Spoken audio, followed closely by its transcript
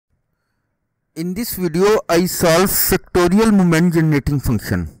In this video, I solve factorial moment generating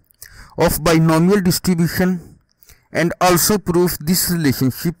function of binomial distribution and also prove this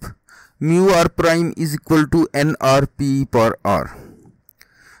relationship mu r prime is equal to n r p per r.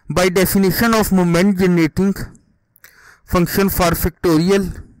 By definition of moment generating function for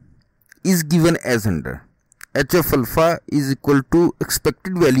factorial is given as under: h of alpha is equal to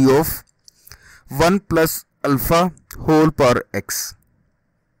expected value of 1 plus alpha whole power x.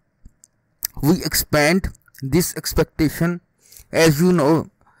 We expand this expectation. As you know,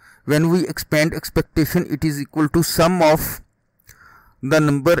 when we expand expectation, it is equal to sum of the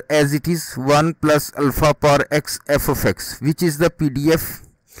number as it is 1 plus alpha power x f of x, which is the PDF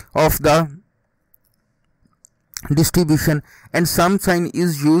of the distribution, and sum sign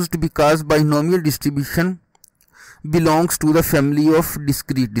is used because binomial distribution belongs to the family of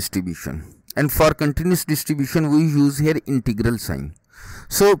discrete distribution, and for continuous distribution we use here integral sign.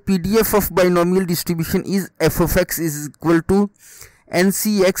 So PDF of binomial distribution is f of x is equal to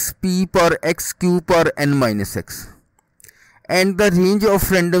ncx p per x q per n minus x, and the range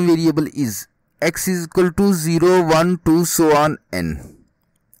of random variable is x is equal to 0, 1, 2, so on n.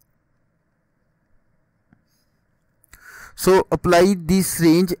 So apply this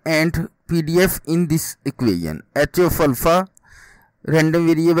range and PDF in this equation. H of alpha, random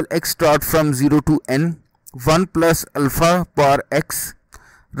variable x start from 0 to n, 1 plus alpha per x,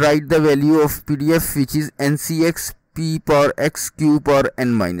 write the value of PDF which is ncx p per x q per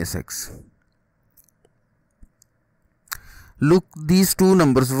n minus x. Look, these two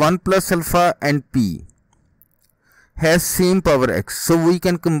numbers 1 plus alpha and p has same power x, so we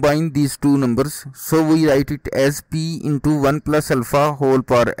can combine these two numbers. So we write it as p into 1 plus alpha whole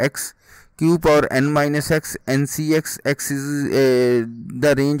power x q power n minus x. ncx, x is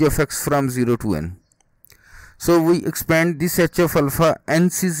the range of x from 0 to n. So we expand this h of alpha,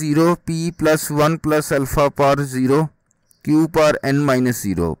 nc0 p plus 1 plus alpha power 0 q power n minus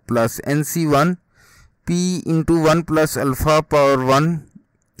 0 plus nc1 p into 1 plus alpha power 1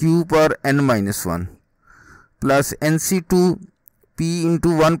 q power n minus 1 plus nc2 p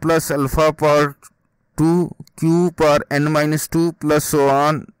into 1 plus alpha power 2 q power n minus 2 plus so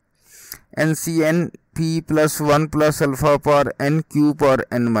on ncn p plus 1 plus alpha power n q power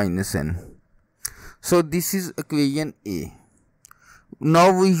n minus n. So this is equation A.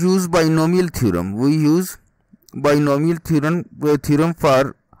 Now we use binomial theorem. We use binomial theorem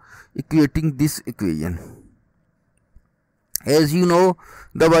for equating this equation. As you know,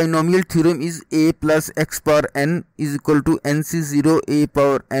 the binomial theorem is a plus x power n is equal to nc0 a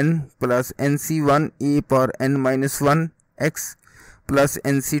power n plus nc1 a power n minus 1 x plus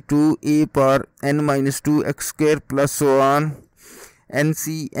nc2 a power n minus 2 x square plus so on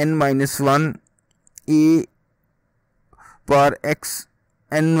ncn minus 1 a power x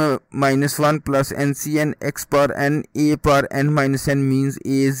n minus 1 plus ncn x power n a power n minus n means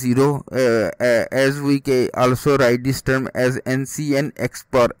a 0, as we can also write this term as ncn x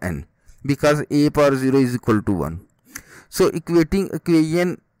power n because a power 0 is equal to 1. So equating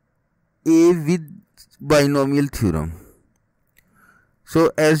equation A with binomial theorem.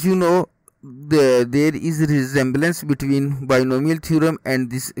 So as you know, there is resemblance between binomial theorem and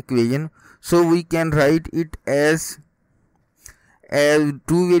this equation. So we can write it as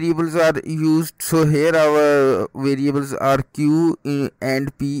two variables are used. So here our variables are q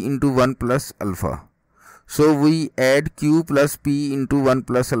and p into 1 plus alpha. So we add q plus p into 1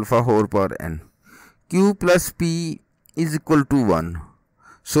 plus alpha whole power n. Q plus p is equal to 1.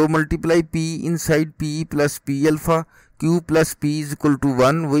 So multiply p inside p plus p alpha. Q plus p is equal to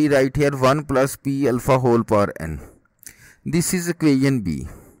 1. We write here 1 plus p alpha whole power n. This is equation B.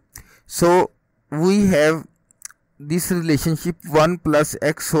 So we have this relationship 1 plus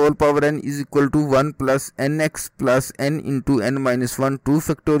x whole power n is equal to 1 plus nx plus n into n minus 1 2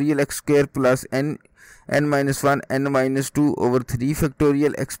 factorial x square plus n minus 1 n minus 2 over 3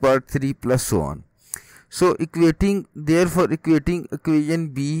 factorial x power 3 plus so on. So equating equation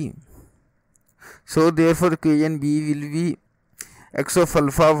B. So therefore equation B will be x of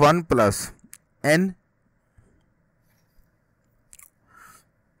alpha 1 plus n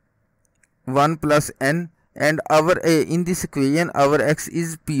 1 plus n, and our in this equation our x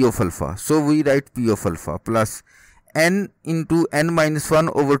is p of alpha. So we write p of alpha plus n into n minus 1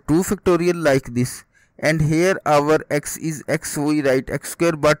 over 2 factorial like this, and here our x is x, we write x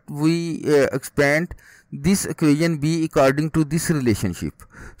square, but we expand this equation B according to this relationship.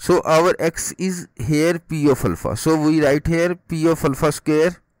 So our x is here p of alpha, so we write here p of alpha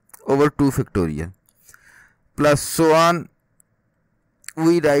square over 2 factorial plus so on.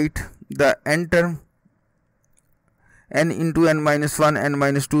 We write the n term n into n minus 1, n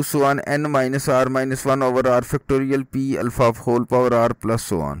minus 2, so on, n minus r minus 1 over r factorial p alpha of whole power r plus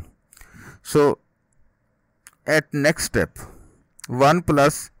so on. So at next step, 1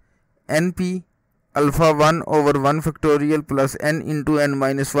 plus np alpha 1 over 1 factorial plus n into n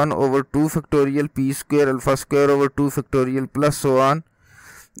minus 1 over 2 factorial p square alpha square over 2 factorial plus so on.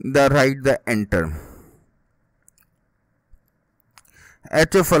 Write the n term.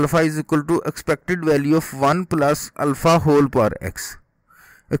 H of alpha is equal to expected value of 1 plus alpha whole power x.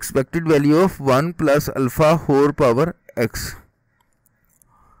 Expected value of 1 plus alpha whole power x.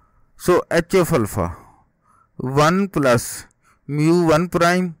 So H of alpha 1 plus mu 1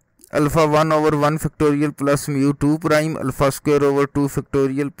 prime alpha 1 over 1 factorial plus mu 2 prime alpha square over 2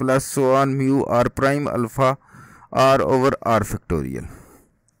 factorial plus so on mu r prime alpha r over r factorial.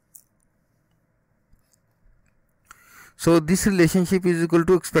 So this relationship is equal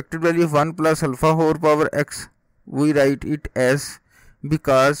to expected value of 1 plus alpha whole power x. We write it as,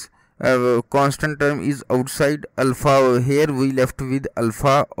 because constant term is outside alpha, here we left with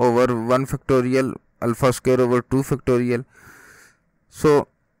alpha over 1 factorial alpha square over 2 factorial. So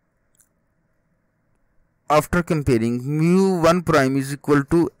after comparing, mu 1 prime is equal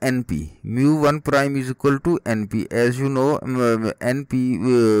to np. Mu 1 prime is equal to np. As you know,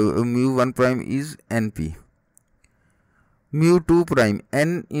 mu 1 prime is np. Mu 2 prime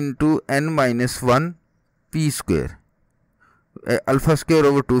n into n minus 1 p square alpha square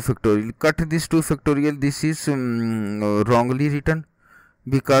over 2 factorial. Cut this 2 factorial. This is wrongly written,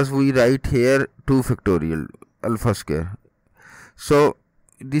 because we write here 2 factorial alpha square. So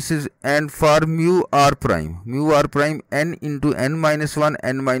this is, and for mu r prime n into n minus 1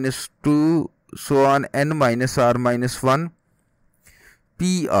 n minus 2 so on n minus r minus 1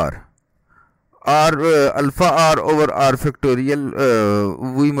 p r alpha r over r factorial,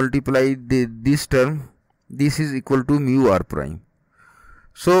 we multiply this term, this is equal to mu r prime.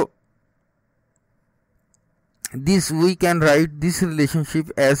 So this we can write this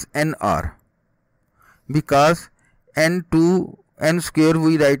relationship as nr, because n square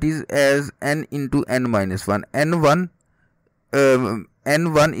we write is as n into n minus 1.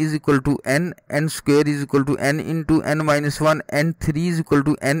 n1 is equal to n square is equal to n into n minus 1, n3 is equal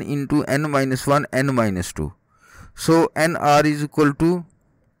to n into n minus 1 n minus 2. So nr is equal to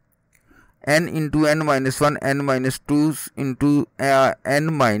n into n minus 1 n minus 2 into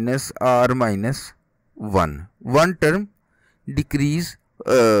n minus r minus 1. One term decrease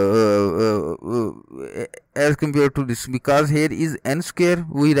as compared to this, because here is n square,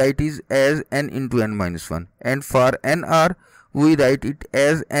 we write is as n into n minus 1, and for nr we write it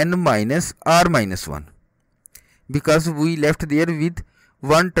as n minus r minus 1, because we left there with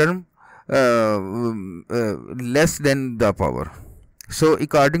one term less than the power. So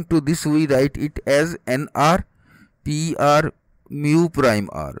according to this we write it as nr pr mu prime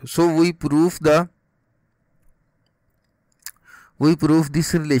r. So we prove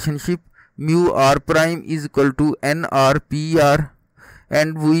this relationship, mu r prime is equal to nr pr,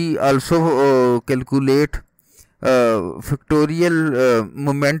 and we also calculate factorial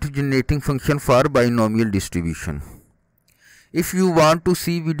moment generating function for binomial distribution. If you want to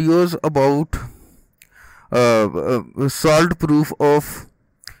see videos about solved proof of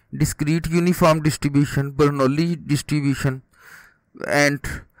discrete uniform distribution, Bernoulli distribution, and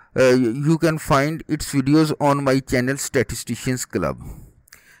you can find its videos on my channel Statisticians Club.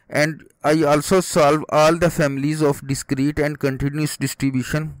 And I also solve all the families of discrete and continuous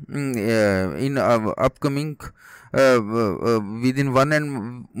distribution in upcoming within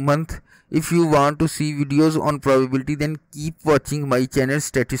 1 month. If you want to see videos on probability, then keep watching my channel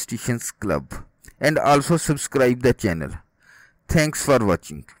Statisticians Club, and also subscribe the channel. Thanks for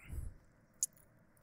watching.